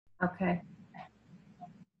Okay.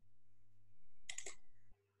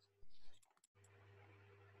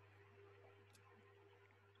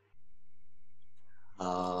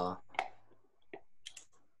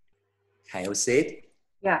 Can you see it?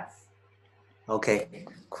 Yes. Okay,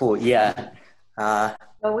 cool. Yeah. Well,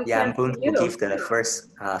 we Yeah, I'm can going see to you. give the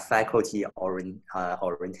first faculty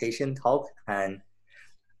orientation talk, and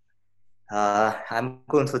I'm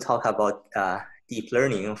going to talk about deep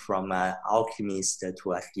learning from alchemist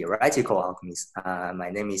to a theoretical alchemist. My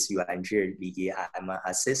name is Yuanzhi Li. I'm an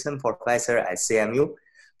assistant professor at CMU.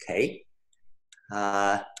 Okay.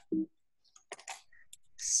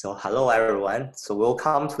 So hello everyone. So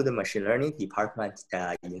welcome to the machine learning department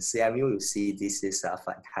in CMU. You see, this is a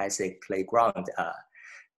fantastic playground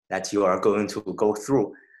that you are going to go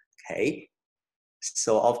through. Okay.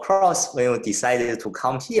 So of course, when you decided to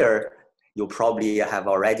come here, you probably have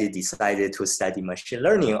already decided to study machine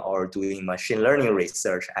learning or doing machine learning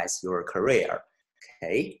research as your career.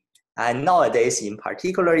 Okay. And nowadays, in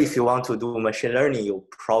particular, if you want to do machine learning, you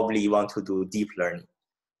probably want to do deep learning.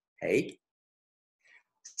 Okay.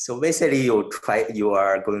 So basically, you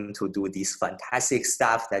are going to do this fantastic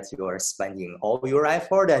stuff that you are spending all your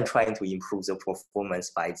effort and trying to improve the performance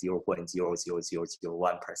by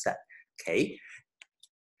 0.00001%. Okay.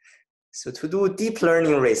 So to do deep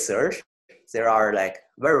learning research, there are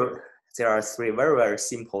three very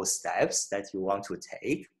simple steps that you want to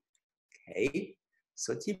take. Okay.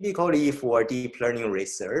 So typically for deep learning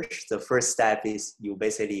research, the first step is you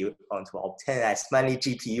basically want to obtain as many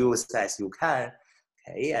GPUs as you can.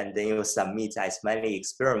 Okay, and then you submit as many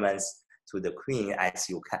experiments to the queen as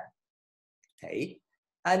you can. Okay,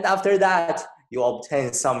 and after that, you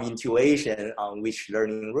obtain some intuition on which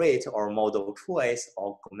learning rate or model choice,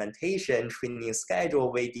 augmentation, training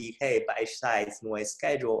schedule, VDK, batch size, noise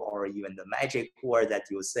schedule, or even the magic word that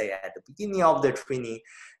you say at the beginning of the training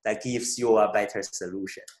that gives you a better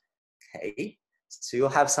solution. Okay, so you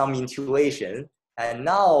have some intuition, and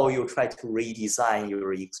now you try to redesign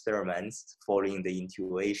your experiments following the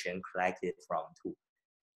intuition collected from two.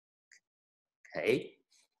 Okay,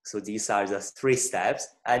 so these are the three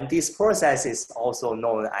steps, and this process is also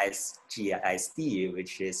known as GSD,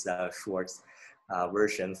 which is a short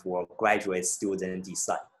version for graduate student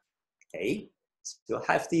design. Okay, so you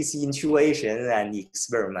have this intuition and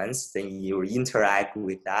experiments, then you interact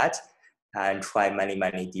with that and try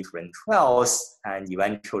many different trials, and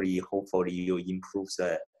eventually, hopefully, you improve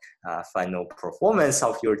the final performance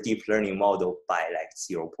of your deep learning model by like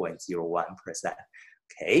 0.01%.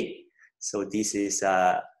 Okay, so this is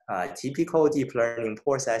a typical deep learning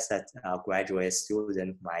process that a graduate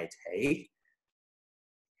student might take.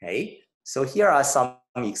 Okay, so here are some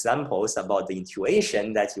examples about the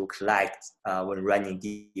intuition that you collect when running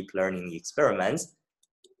deep learning experiments.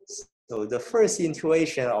 So the first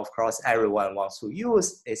intuition, of course, everyone wants to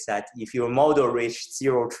use is that if your model reached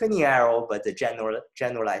zero training error, but the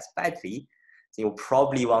generalized badly, then you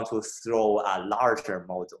probably want to throw a larger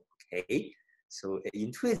model, okay? So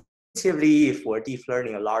intuitively, for deep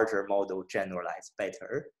learning, a larger model generalizes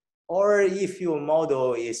better. Or if your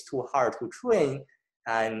model is too hard to train,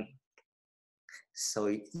 and so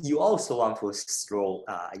you also want to throw,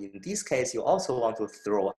 in this case, you also want to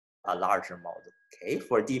throw a larger model. Okay,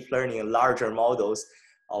 for deep learning, larger models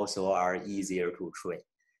also are easier to train.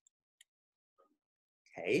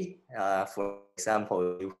 Okay, for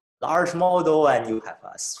example, you have a large model and you have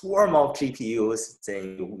a swarm of GPUs,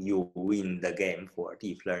 then you win the game for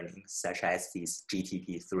deep learning, such as this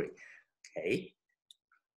GTP3. Okay,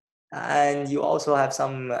 and you also have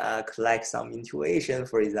some collect some intuition.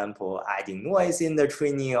 For example, adding noise in the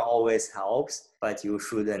training always helps, but you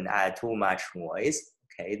shouldn't add too much noise.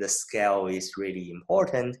 Okay, the scale is really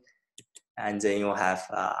important. And then you have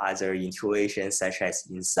other intuitions such as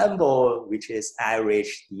ensemble, which is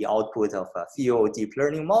average the output of a few deep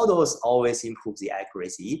learning models always improve the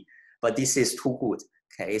accuracy, but this is too good.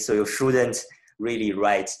 Okay, so you shouldn't really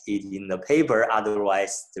write it in the paper,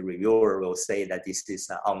 otherwise the reviewer will say that this is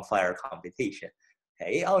an unfair competition.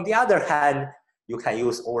 Okay, on the other hand, you can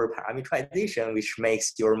use over-parameterization, which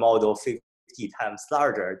makes your model 50 times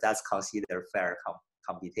larger. That's considered fair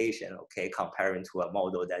computation, okay, comparing to a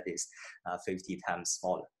model that is 50 times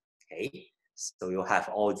smaller. Okay, so you have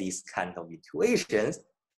all these kind of intuitions.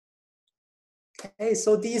 Okay,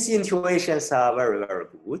 so these intuitions are very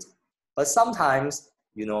good, but sometimes,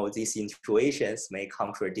 you know, these intuitions may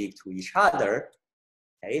contradict to each other.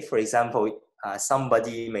 Okay, for example,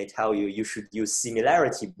 somebody may tell you you should use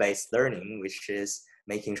similarity-based learning, which is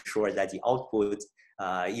making sure that the output,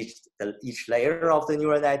 each layer of the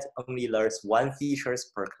neural net only learns one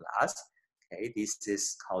features per class. Okay, this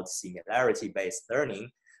is called similarity-based learning.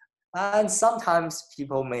 And sometimes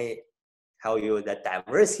people may tell you that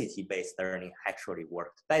diversity-based learning actually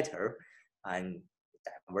works better. And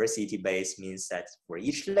diversity-based means that for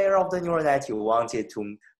each layer of the neural net, you want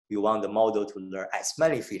the model to learn as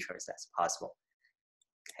many features as possible.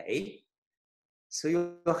 Okay, so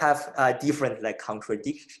you have a different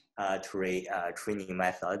contradictory training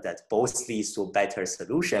method that both leads to better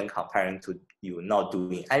solution comparing to you not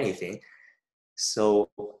doing anything. So,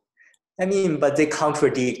 I mean, but they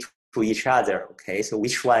contradict to each other, okay? So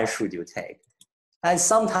which one should you take? And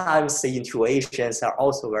sometimes the intuitions are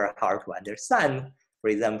also very hard to understand. For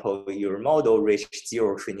example, your model reached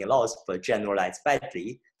zero training loss but generalized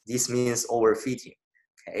badly. This means overfitting,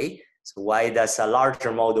 okay? So why does a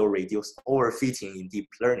larger model reduce overfitting in deep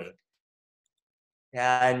learning?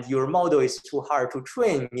 And your model is too hard to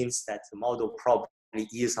train means that the model probably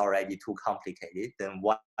is already too complicated. Then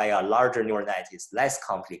why a larger neural net is less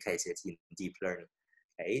complicated in deep learning?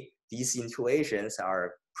 Okay, these intuitions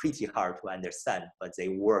are pretty hard to understand, but they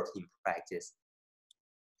work in practice.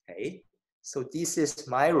 Okay, so this is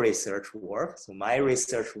my research work. So my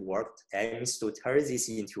research work aims to turn this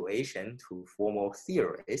intuition to formal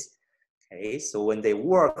theories. Okay, so when they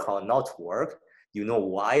work or not work, you know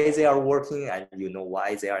why they are working and you know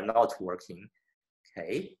why they are not working.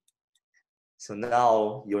 Okay, so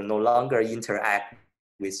now you no longer interact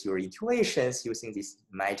with your intuitions using this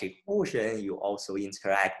magic potion. You also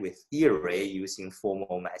interact with theory using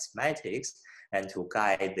formal mathematics and to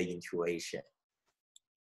guide the intuition.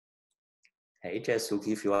 Okay, just to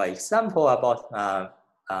give you an example about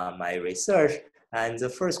my research. And the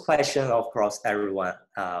first question, of course, everyone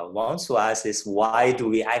wants to ask is why do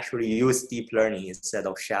we actually use deep learning instead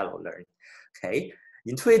of shallow learning? Okay,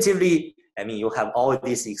 intuitively, I mean, you have all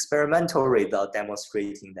these experimental results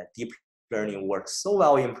demonstrating that deep learning works so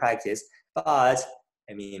well in practice, but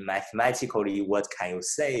I mean, mathematically, what can you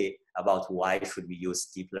say about why should we use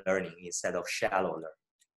deep learning instead of shallow learning?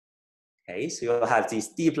 Okay, so you have this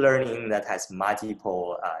deep learning that has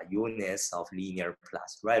multiple units of linear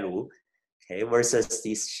plus ReLU, okay, versus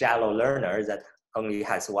this shallow learner that only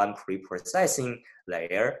has one pre-processing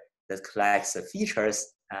layer that collects the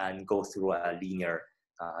features and go through a linear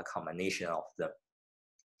combination of them.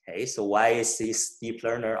 Okay, so why is this deep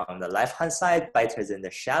learner on the left-hand side better than the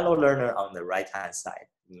shallow learner on the right-hand side?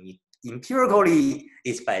 Empirically,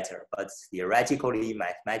 it's better, but theoretically,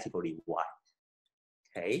 mathematically, why?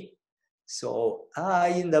 Okay, so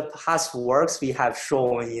in the past works, we have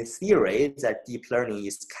shown in theory that deep learning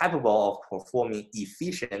is capable of performing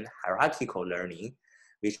efficient hierarchical learning,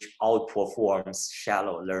 which outperforms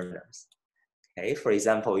shallow learners. Okay, for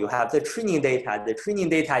example, you have the training data. The training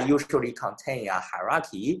data usually contain a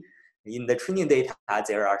hierarchy. In the training data,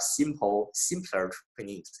 there are simpler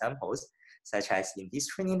training examples, such as in this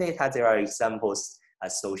training data, there are examples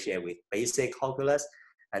associated with basic calculus,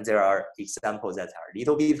 and there are examples that are a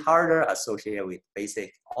little bit harder associated with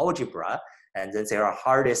basic algebra, and then there are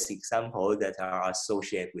hardest examples that are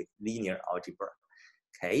associated with linear algebra.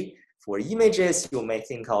 Okay, for images, you may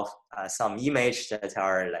think of some images that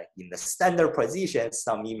are like in the standard position,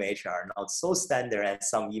 some images are not so standard, and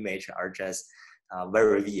some images are just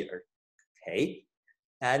very weird. Okay,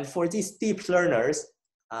 and for these deep learners,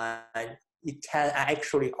 it can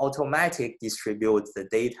actually automatically distribute the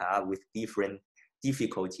data with different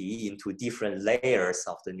difficulty into different layers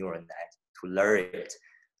of the neural net to learn it.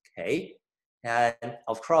 Okay, and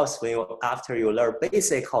of course, after you learn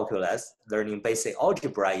basic calculus, learning basic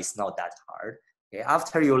algebra is not that hard. Okay?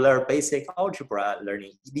 After you learn basic algebra,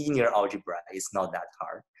 learning linear algebra is not that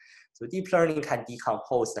hard. So deep learning can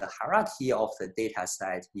decompose the hierarchy of the data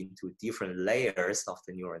set into different layers of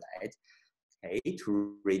the neural net, okay,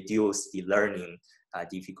 to reduce the learning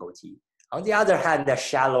difficulty. On the other hand, the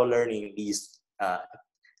shallow learning needs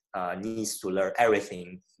to learn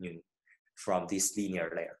everything from this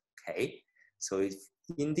linear layer. Okay, so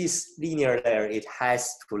in this linear layer, it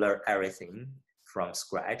has to learn everything from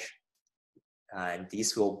scratch, and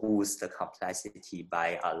this will boost the complexity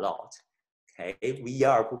by a lot. Okay, we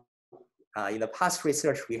are in the past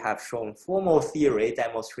research, we have shown formal theory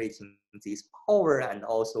demonstrating this power and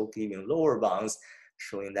also giving lower bounds,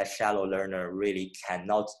 showing that shallow learner really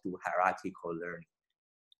cannot do hierarchical learning.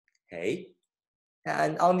 Okay,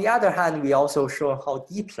 and on the other hand, we also show how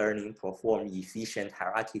deep learning performs efficient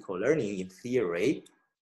hierarchical learning in theory.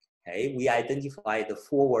 Okay, we identify the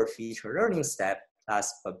forward feature learning step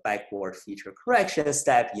plus a backward feature correction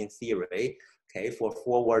step in theory. Okay, for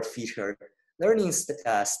forward feature learning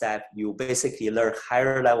step, you basically learn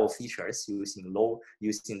higher level features using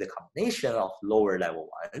the combination of lower level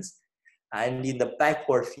ones. And in the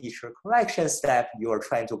backward feature correction step, you are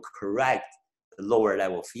trying to correct lower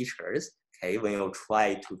level features, okay, when you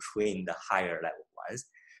try to train the higher level ones.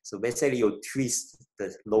 So basically you twist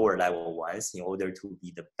the lower level ones in order to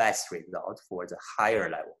be the best result for the higher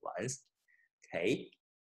level ones, okay.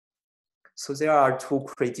 So there are two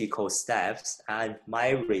critical steps, and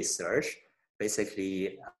my research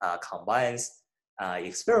basically combines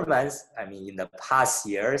experiments. I mean, in the past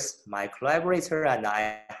years, my collaborator and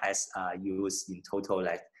I has used in total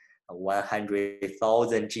like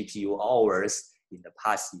 100,000 GPU hours in the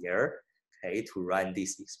past year, okay, to run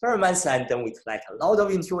these experiments. And then we collect a lot of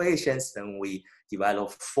intuitions, then we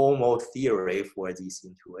develop formal theory for these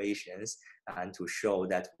intuitions and to show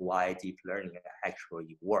that why deep learning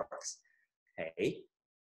actually works. Okay,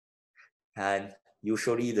 and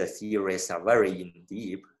usually the theories are very in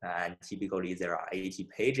deep, and typically there are 80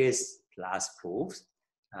 pages plus proofs,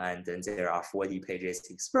 and then there are 40 pages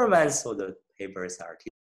experiments, so the papers are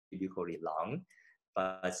typically long,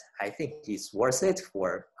 but I think it's worth it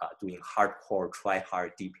for doing hardcore,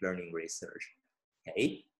 try-hard deep learning research.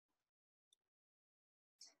 Okay,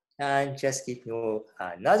 and just give you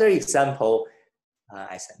another example.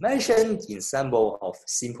 As I mentioned, ensemble of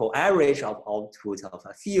simple average of output of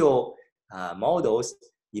a few models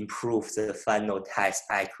improve the final test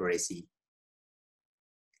accuracy.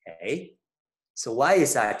 Okay, so why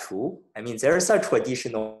is that true? I mean, there's a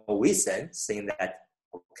traditional reason saying that,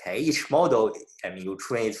 okay, each model, I mean, you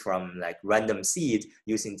train it from like random seed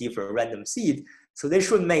using different random seed, so they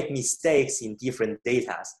should make mistakes in different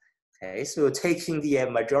data. Okay, so taking the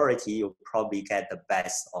majority, you'll probably get the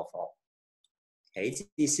best of all. Okay,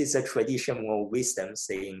 this is a traditional wisdom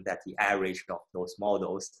saying that the average of those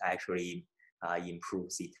models actually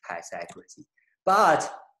improves the test accuracy.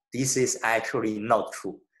 But this is actually not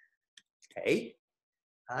true. Okay,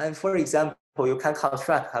 and for example, you can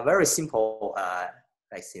construct a very simple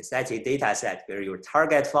like synthetic data set where your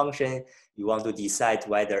target function, you want to decide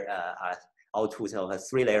whether output of a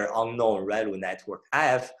 3-layer unknown ReLU network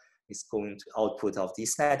F is going to output of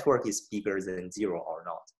this network is bigger than 0 or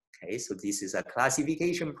not. Okay, so this is a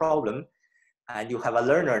classification problem, and you have a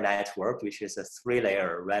learner network, which is a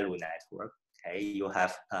 3-layer ReLU network. Okay, you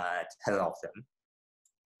have 10 of them.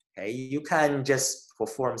 Okay, you can just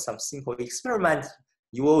perform some simple experiment.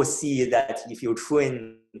 You will see that if you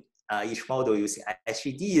train each model using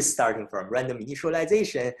SGD starting from random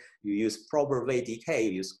initialization, you use proper weight decay,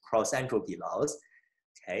 you use cross entropy laws.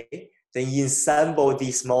 Okay, then ensemble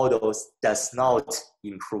these models does not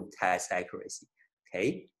improve test accuracy.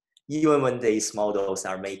 Okay, even when these models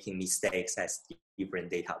are making mistakes at different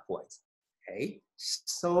data points. Okay,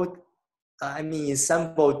 so I mean,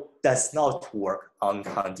 ensemble does not work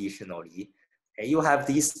unconditionally. Okay, you have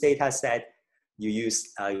this data set, you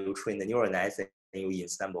use, you train the neural nets, and you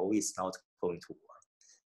ensemble, it's not going to work.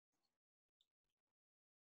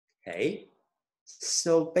 Okay,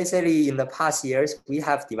 so basically in the past years, we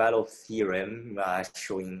have developed theorem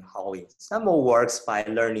showing how ensemble works by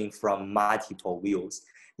learning from multiple views.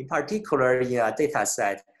 In particular, in a data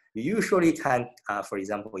set, you usually can, for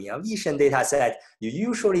example, in a vision data set, you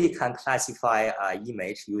usually can classify an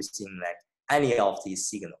image using like any of these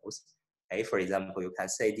signals. Okay, for example, you can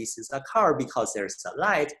say this is a car because there's a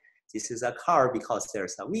light, this is a car because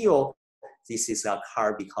there's a wheel, this is a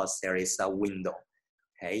car because there is a window.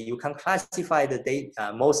 Okay, you can classify the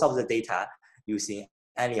data, most of the data using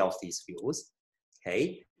any of these views.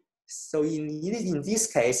 Okay, so in this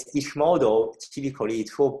case, each model typically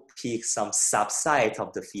it will pick some subset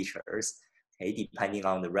of the features, okay, depending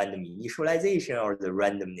on the random initialization or the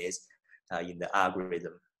randomness in the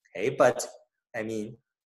algorithm. Okay, but I mean,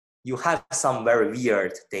 you have some very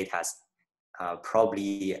weird data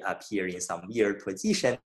probably appear in some weird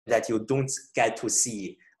position that you don't get to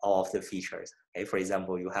see all of the features. Okay, for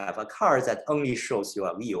example, you have a car that only shows you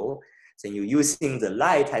a wheel, then you're using the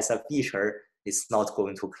light as a feature, it's not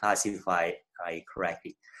going to classify it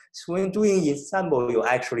correctly. So when doing ensemble, you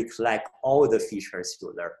actually collect all the features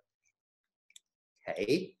you learn.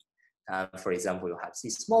 Okay, for example, you have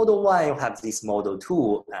this model 1, you have this model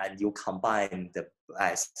 2, and you combine the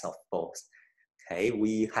best of both. Okay,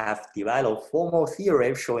 we have developed formal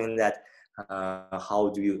theory showing that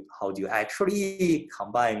how do you actually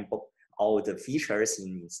combine all the features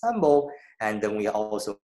in ensemble, and then we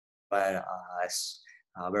also run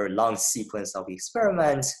a very long sequence of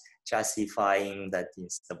experiments justifying that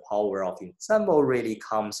the power of ensemble really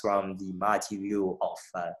comes from the multi-view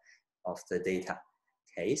of the data.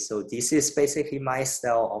 Okay, so this is basically my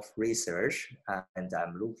style of research, and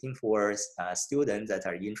I'm looking for students that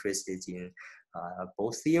are interested in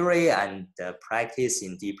both theory and practice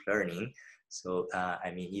in deep learning. So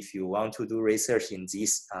I mean, if you want to do research in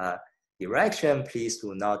this direction, please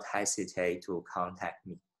do not hesitate to contact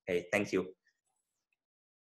me. Okay, thank you.